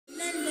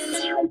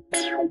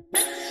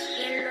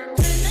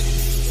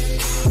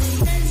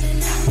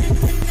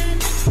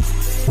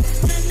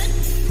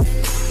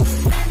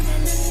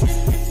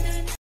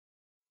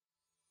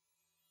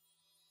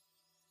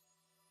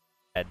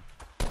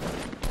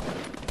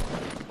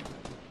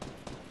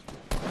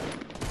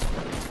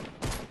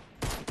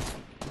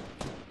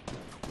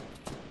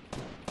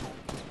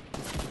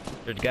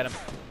Dude, get him.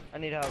 I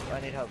need help,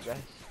 guys.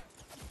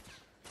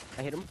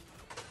 I hit him.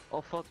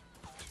 Oh fuck.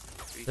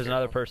 There's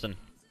another person.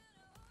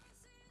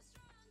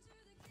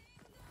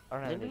 I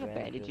don't have any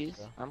bandages.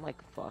 So. I'm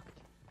like fucked.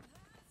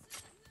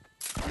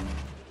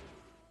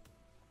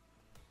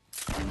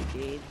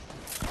 Bandages.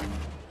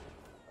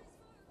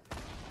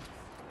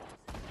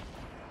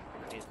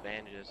 These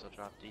bandages, I'll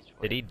drop these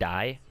for Did he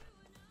die?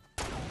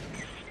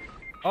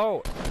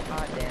 Oh!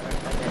 God damn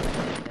it, I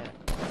did.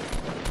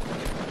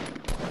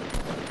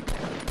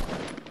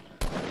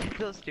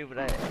 So stupid.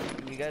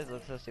 You guys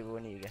look so stupid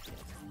when you guys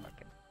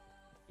fucking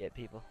get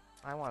people.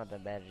 I wanted the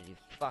bandages, you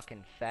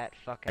fucking fat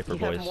fucking. You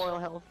have more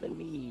health than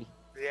me.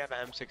 Do you have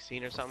an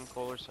M16 or something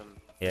cool or some?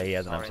 Yeah, he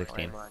has an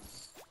M16.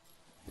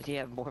 Does he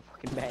have more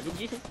fucking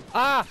bandages?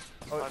 Ah!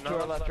 Oh, to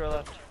our left, to our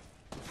left.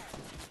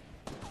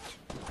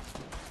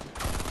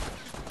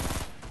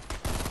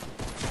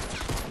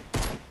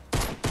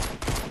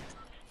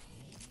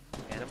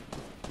 Get him.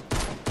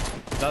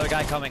 Another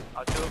guy coming.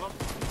 Two of them.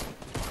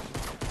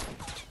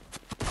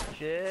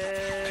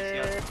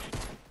 Shit.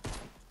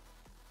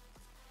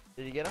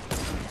 Did you get him?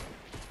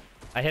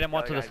 I hit him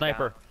once with a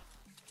sniper. Down.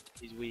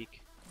 He's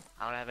weak.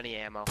 I don't have any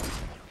ammo.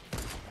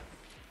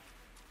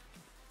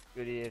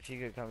 Goody, if you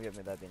could come get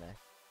me, that'd be nice.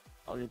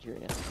 I'll get you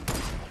in.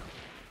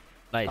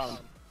 Nice.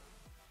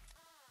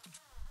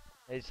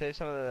 Hey, save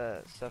some of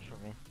the stuff for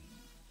me.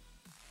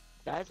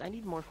 Guys, I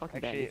need more fucking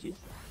bandages.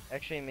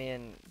 Actually, me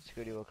and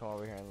Scooty will come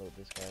over here and loot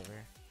this guy over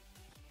here.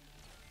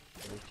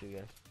 There's two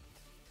guys.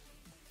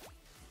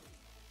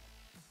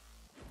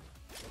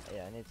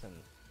 Yeah, I need some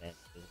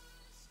bandages.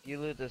 You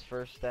loot this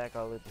first stack,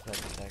 I'll loot the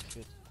second stack,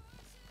 Scoot.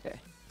 Okay.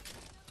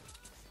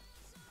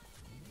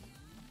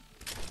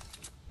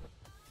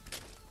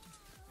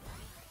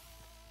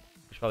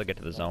 We should probably get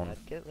to the zone.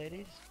 Get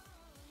ladies.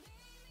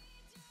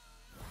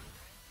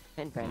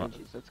 10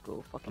 bandages, let's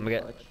go. Fucking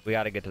we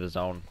gotta get to the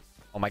zone.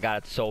 Oh my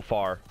god, it's so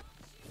far.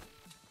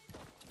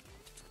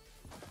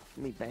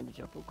 Let me bandage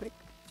up real quick.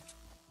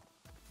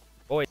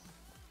 Boy.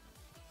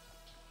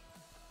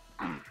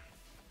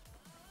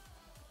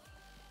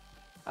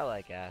 I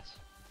like ass.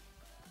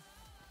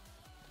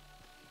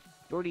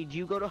 Jordy, did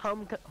you go to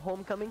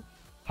homecoming?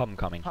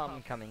 Homecoming.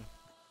 Homecoming.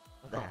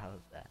 What the hell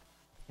is that?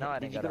 No, I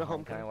didn't go to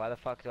homecoming. Why the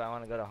fuck do I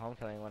want to go to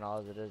homecoming when all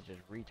of it is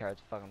just retards,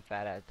 fucking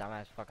fat ass,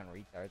 dumbass fucking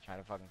retards trying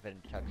to fucking fit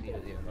in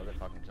tuxedos even though they're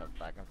fucking so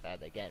fucking fat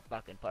they can't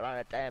fucking put on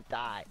a damn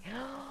tie.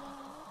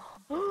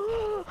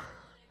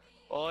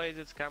 Boys,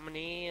 it's coming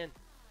in.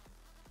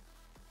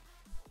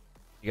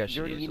 You guys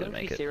should Jordy, usually if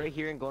make you it. stay right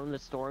here and go in the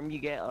storm, you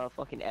get a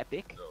fucking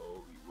epic.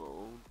 No, you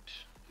won't.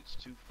 It's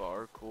too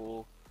far,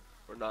 Cole.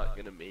 We're not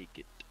gonna make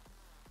it.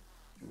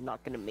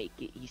 Not gonna make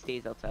it. He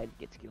stays outside and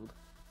gets killed.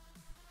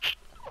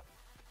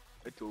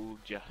 I told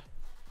ya.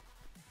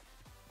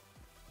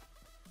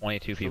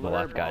 22 people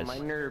left, guys. On my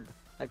nerb.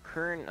 A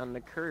current on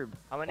the curb.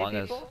 How many Long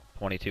people? as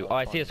 22. Oh,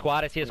 I see a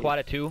squad. I see a squad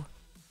at 2.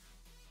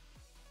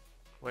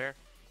 Where?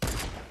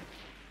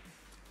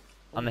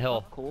 On the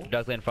hill. Cool.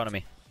 Directly in front of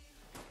me.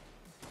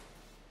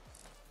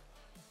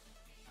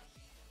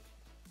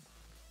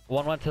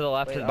 One went to the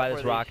left by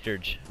this rock,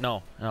 Dirge.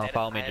 No,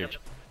 follow me, Dirge.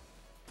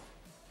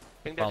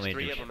 I think there's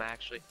 3 of them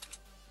actually.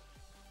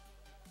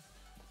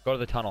 Go to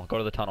the tunnel. Go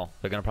to the tunnel.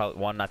 They're gonna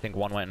probably I think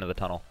one went into the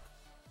tunnel.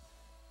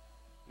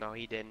 No,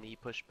 he didn't. He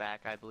pushed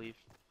back, I believe.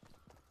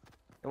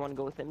 You want to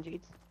go with him,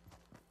 Jeets?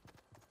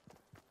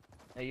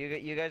 No,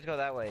 you guys go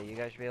that way. You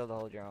guys should be able to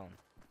hold your own.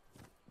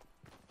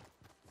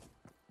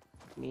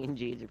 Me and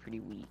Jeets are pretty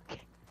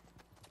weak.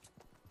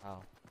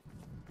 Oh.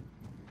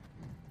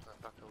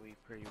 I thought we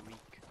pretty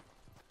weak.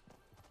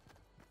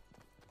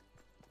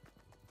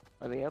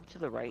 Are they up to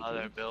the right?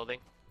 Other building.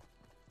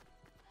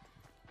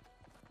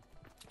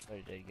 Where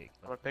did they get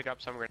I'm gonna pick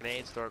up some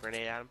grenades, throw a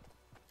grenade at him.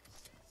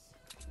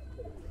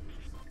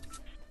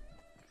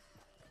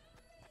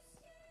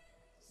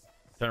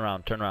 Turn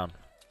around, turn around.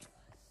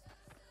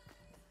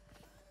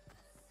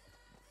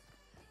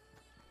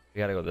 We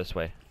gotta go this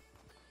way.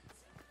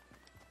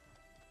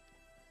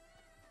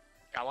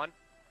 Got one.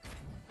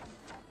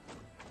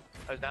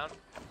 I was down.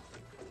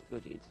 Go,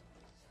 Jeets. Is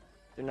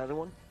there another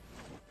one?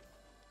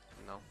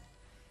 No.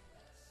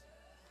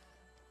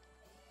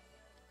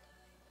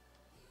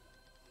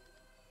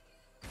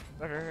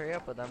 Better hurry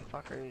up with them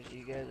fuckers.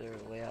 You guys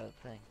are way out of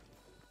the thing.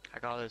 I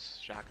got this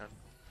shotgun.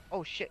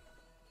 Oh shit.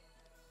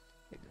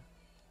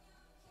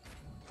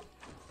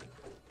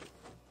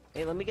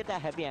 Hey, let me get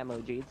that heavy ammo,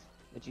 Jeets,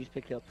 that you just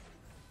picked up.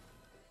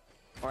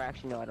 Or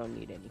actually, no, I don't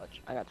need any.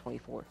 I got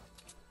 24.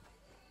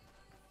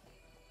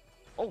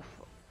 Oh,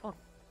 fuck.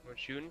 We're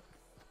shooting.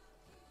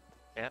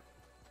 Yep.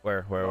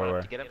 Where?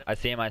 Get him. I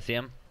see him, I see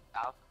him.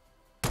 Ow.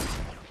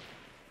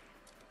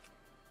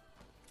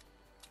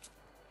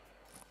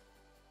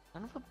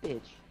 Son of a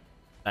bitch.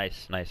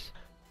 Nice, nice.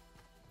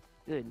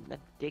 Good. That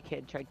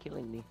dickhead tried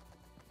killing me.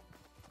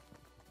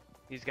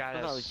 He's got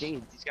Oh, no, it was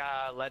Jade's. he's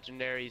got a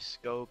legendary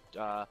scoped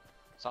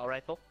assault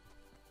rifle.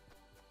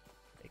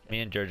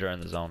 Me and George are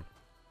in the zone.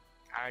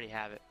 I already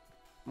have it.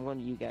 I'm going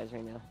to you guys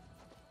right now.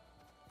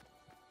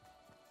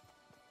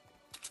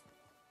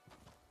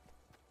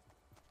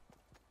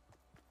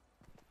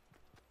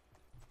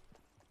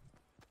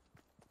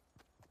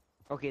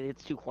 Okay,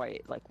 it's too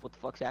quiet. Like, what the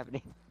fuck's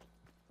happening?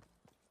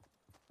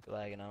 You're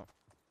lagging out.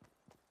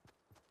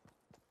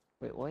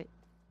 Wait, what?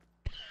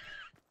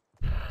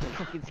 That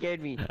fucking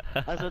scared me. I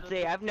was about to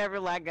say, I've never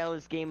lagged out of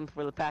this game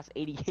for the past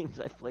 80 games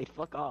I've played.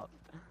 Fuck off.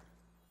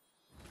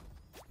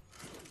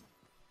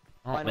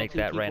 I'll Final make 2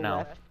 that right people now.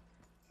 left.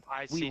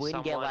 I We see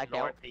wouldn't get someone lagged out.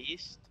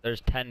 northeast.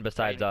 There's 10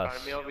 besides right in us. front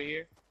of me over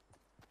here.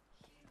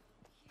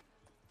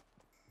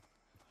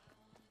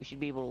 We should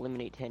be able to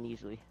eliminate 10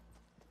 easily.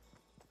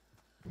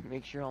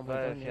 Make sure all my But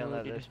I guns are feel that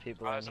loaded. there's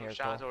people Oh, in some here.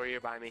 shots Cole. over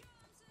here by me.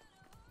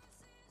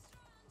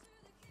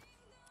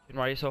 Dude,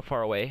 why are you so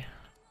far away?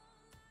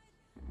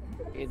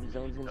 Okay, the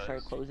zone's gonna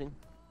start closing.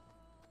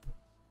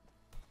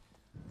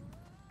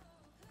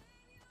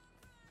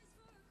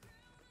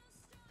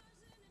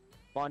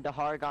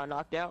 Bondahar got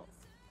knocked out.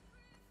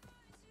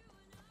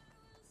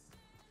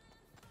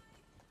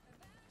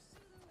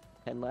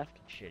 Ten left.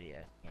 Shitty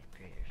ass game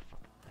creators.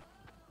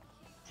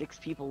 6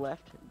 people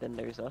left. Then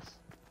there's us.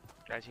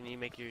 Guys, you need to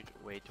make your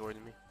way towards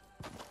me.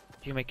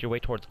 You make your way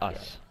towards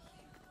us.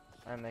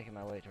 I'm making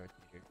my way towards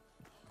you.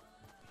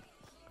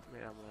 I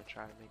mean, I'm gonna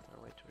try to make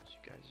my way towards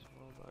you guys as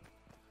well, but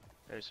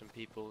there's some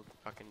people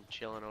fucking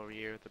chilling over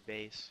here at the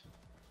base.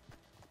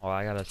 Oh,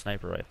 I got a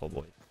sniper rifle,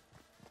 boy.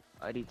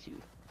 I do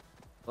too.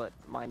 But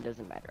mine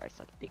doesn't matter. I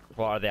suck dick with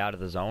Well, it. are they out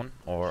of the zone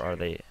or are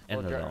they in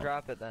Well, the zone?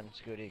 drop it then,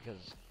 Scooty,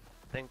 because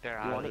I think they're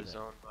You out want of the it?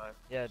 zone, but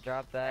yeah,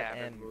 drop they that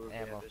haven't and moved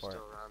yet. ammo They're for it.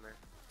 still around there.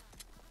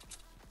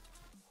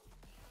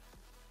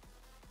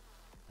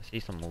 I see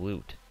some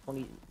loot.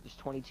 There's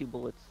 22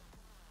 bullets.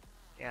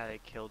 Yeah, they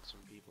killed some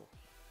people.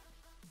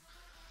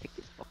 Take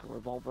this fucking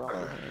revolver off my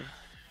hand.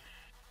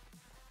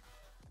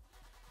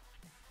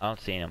 I don't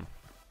see him.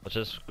 Let's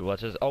just.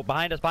 Oh,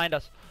 behind us! Behind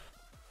us!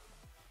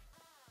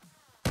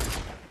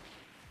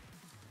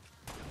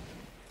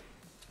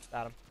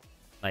 Got him.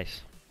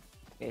 Nice.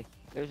 Okay,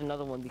 there's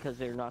another one because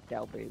they're knocked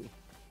out, baby.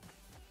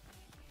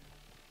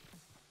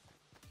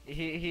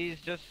 He's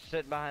just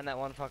sitting behind that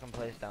one fucking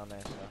place down there.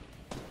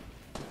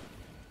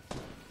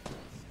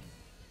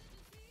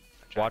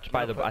 So Watch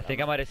by the. I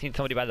think I might have seen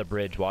somebody by the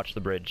bridge. Watch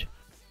the bridge.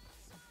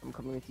 I'm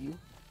coming with you.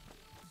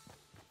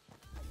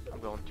 I'm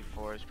going through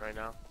forest right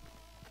now.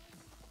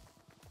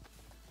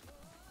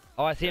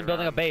 Oh, I see him They're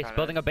building a around, base. trying to-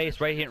 Building a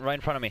base right here, right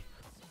in front of me.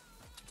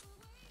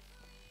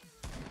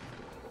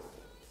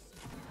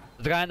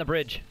 There's a guy on the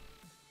bridge.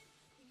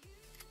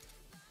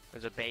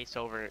 There's a base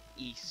over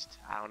east.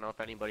 I don't know if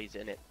anybody's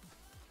in it.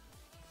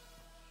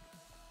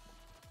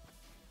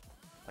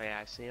 Oh yeah,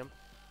 I see him.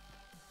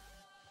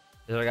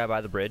 There's a guy by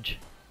the bridge.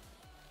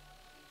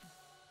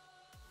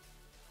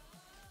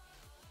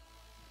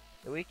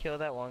 did we kill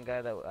that one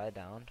guy that I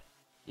downed?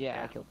 Yeah,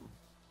 Yeah. I killed him.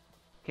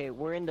 Okay,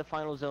 we're in the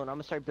final zone. I'm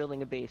gonna start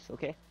building a base,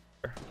 okay?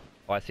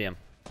 Oh, I see him.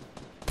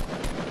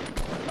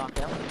 Knocked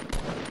out.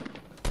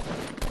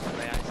 Oh,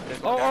 yeah,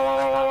 there's Oh, one guy oh, on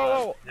oh,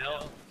 top oh, of the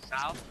hill,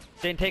 south.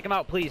 Dane, take him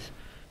out, please.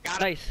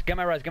 Got him. Nice. Get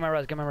my res. Get my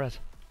res. Get my res.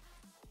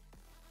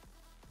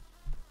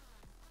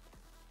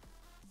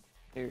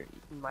 Here,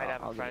 You might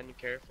have I'll a get friend.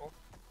 Careful.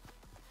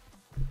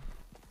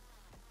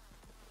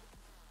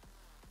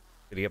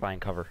 Gotta get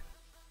behind cover.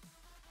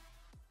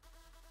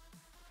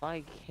 If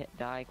I can't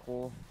die,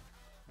 cool.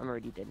 I'm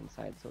already dead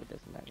inside, so it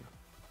doesn't matter.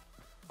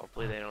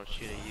 Hopefully they don't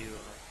shoot at you.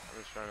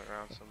 I'm just running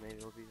around, so maybe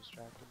we'll be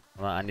distracted.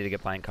 Well, I need to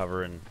get behind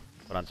cover and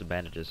put on some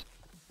bandages.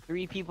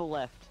 3 people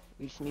left.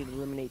 We just need to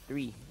eliminate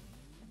 3.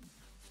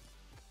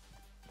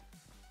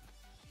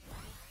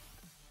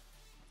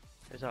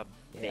 There's a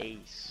Yeah.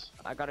 base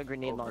I got a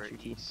grenade over launcher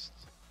too. east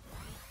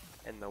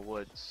in the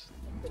woods.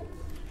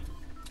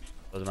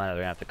 Doesn't matter.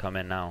 They're gonna have to come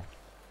in now.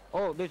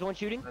 Oh, there's one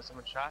shooting. Has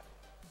someone shot?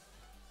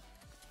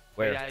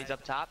 Where? Yeah, he's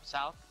up top,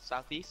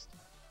 southeast.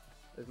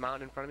 There's a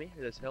mountain in front of me.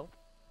 There's this hill.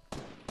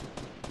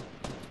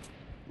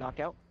 Knocked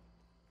out.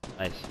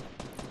 Nice.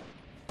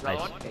 Another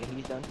Nice. one. Okay,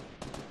 he's done.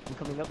 I'm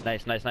coming up.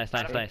 Nice. Nice. Nice.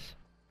 Nice. Got him. Nice.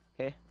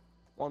 Okay.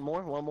 One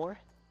more.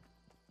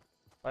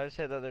 Why did you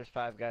say that there's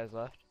 5 guys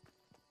left?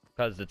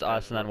 Because it's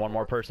us and then one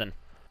more person.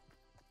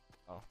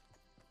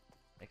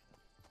 Makes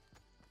sense.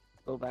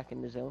 Go back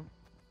in the zone.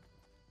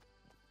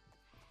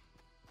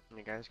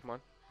 You guys, come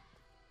on.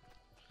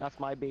 That's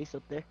my base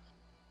up there.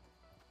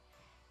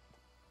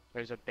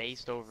 There's a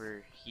base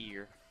over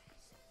here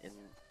in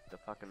the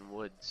fucking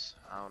woods.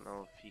 I don't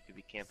know if he could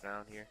be camping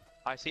out here.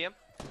 I see him.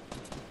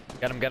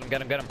 Get him. Get him.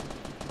 Get him. Get him.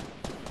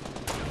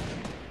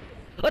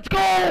 Let's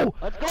go!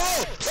 Let's go!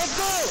 Let's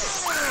go!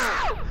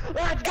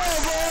 Let's go,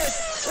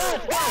 boys! Let's go!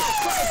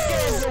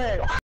 Let's go, boys!